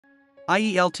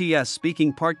IELTS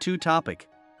Speaking Part 2 Topic.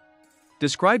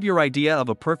 Describe your idea of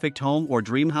a perfect home or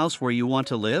dream house where you want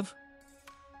to live.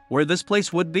 Where this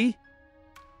place would be.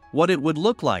 What it would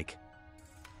look like.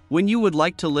 When you would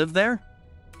like to live there.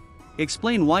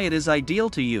 Explain why it is ideal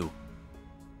to you.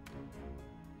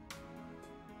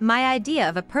 My idea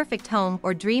of a perfect home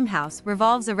or dream house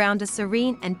revolves around a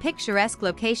serene and picturesque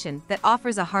location that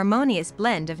offers a harmonious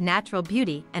blend of natural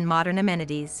beauty and modern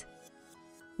amenities.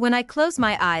 When I close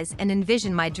my eyes and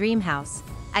envision my dream house,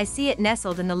 I see it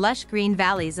nestled in the lush green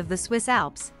valleys of the Swiss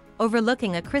Alps,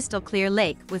 overlooking a crystal-clear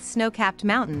lake with snow-capped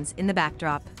mountains in the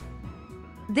backdrop.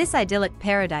 This idyllic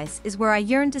paradise is where I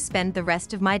yearn to spend the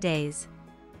rest of my days.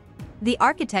 The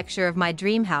architecture of my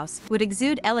dream house would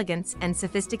exude elegance and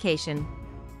sophistication.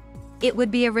 It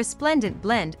would be a resplendent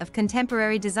blend of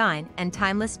contemporary design and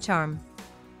timeless charm.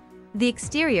 The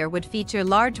exterior would feature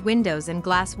large windows and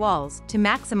glass walls to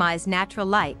maximize natural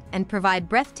light and provide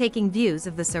breathtaking views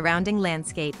of the surrounding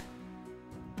landscape.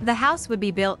 The house would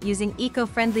be built using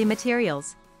eco-friendly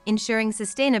materials, ensuring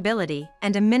sustainability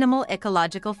and a minimal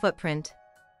ecological footprint.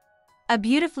 A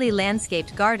beautifully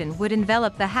landscaped garden would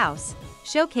envelop the house,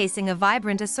 showcasing a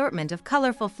vibrant assortment of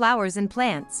colorful flowers and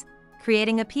plants,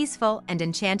 creating a peaceful and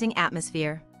enchanting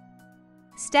atmosphere.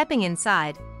 Stepping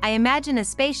inside, I imagine a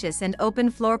spacious and open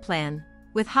floor plan,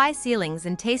 with high ceilings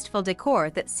and tasteful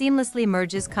decor that seamlessly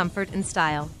merges comfort and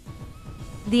style.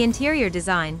 The interior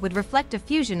design would reflect a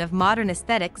fusion of modern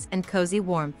aesthetics and cozy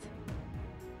warmth.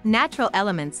 Natural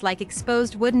elements like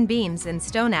exposed wooden beams and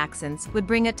stone accents would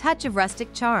bring a touch of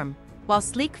rustic charm, while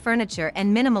sleek furniture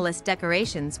and minimalist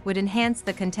decorations would enhance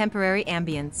the contemporary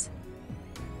ambience.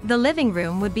 The living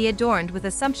room would be adorned with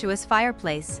a sumptuous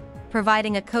fireplace,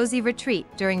 providing a cozy retreat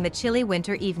during the chilly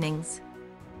winter evenings.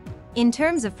 In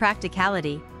terms of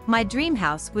practicality, my dream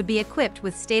house would be equipped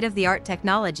with state-of-the-art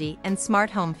technology and smart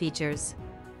home features.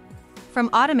 From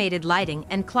automated lighting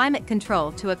and climate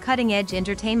control to a cutting-edge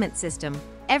entertainment system,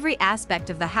 every aspect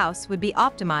of the house would be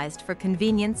optimized for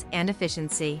convenience and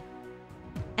efficiency.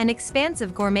 An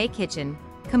expansive gourmet kitchen,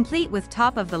 complete with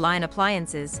top-of-the-line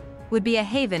appliances, would be a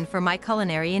haven for my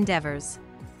culinary endeavors.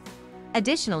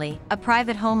 Additionally, a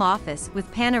private home office with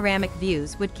panoramic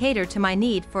views would cater to my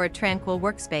need for a tranquil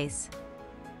workspace.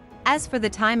 As for the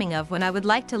timing of when I would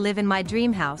like to live in my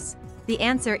dream house, the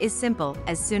answer is simple: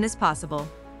 as soon as possible.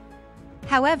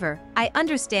 However, I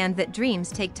understand that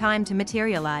dreams take time to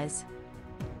materialize.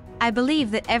 I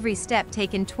believe that every step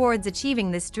taken towards achieving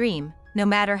this dream, no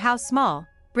matter how small,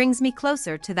 brings me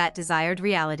closer to that desired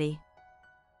reality.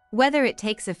 Whether it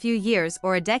takes a few years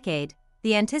or a decade,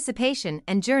 the anticipation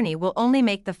and journey will only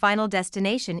make the final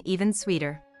destination even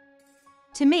sweeter.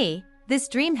 To me, this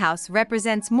dream house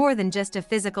represents more than just a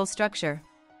physical structure.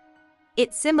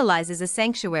 It symbolizes a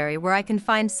sanctuary where I can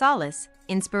find solace,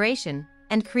 inspiration,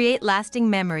 and create lasting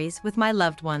memories with my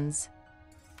loved ones.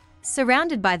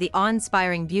 Surrounded by the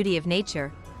awe-inspiring beauty of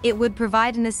nature, it would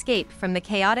provide an escape from the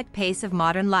chaotic pace of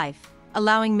modern life,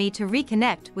 allowing me to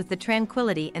reconnect with the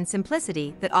tranquility and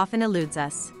simplicity that often eludes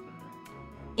us.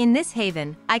 In this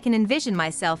haven, I can envision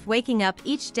myself waking up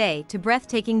each day to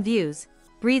breathtaking views,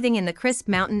 breathing in the crisp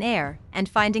mountain air, and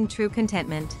finding true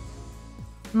contentment.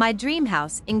 My dream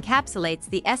house encapsulates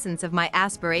the essence of my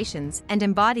aspirations and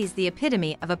embodies the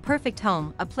epitome of a perfect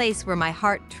home, a place where my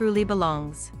heart truly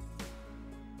belongs.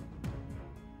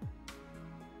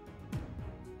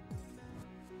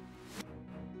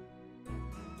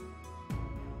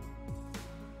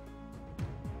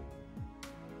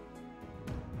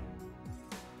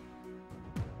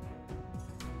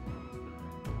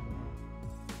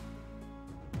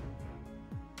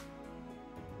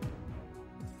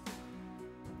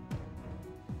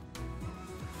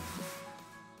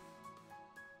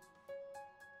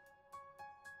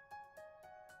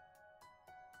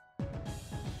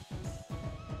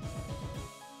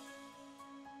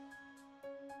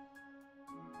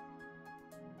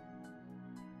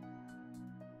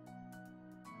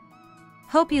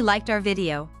 Hope you liked our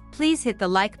video. Please hit the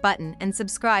like button and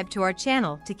subscribe to our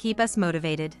channel to keep us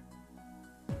motivated.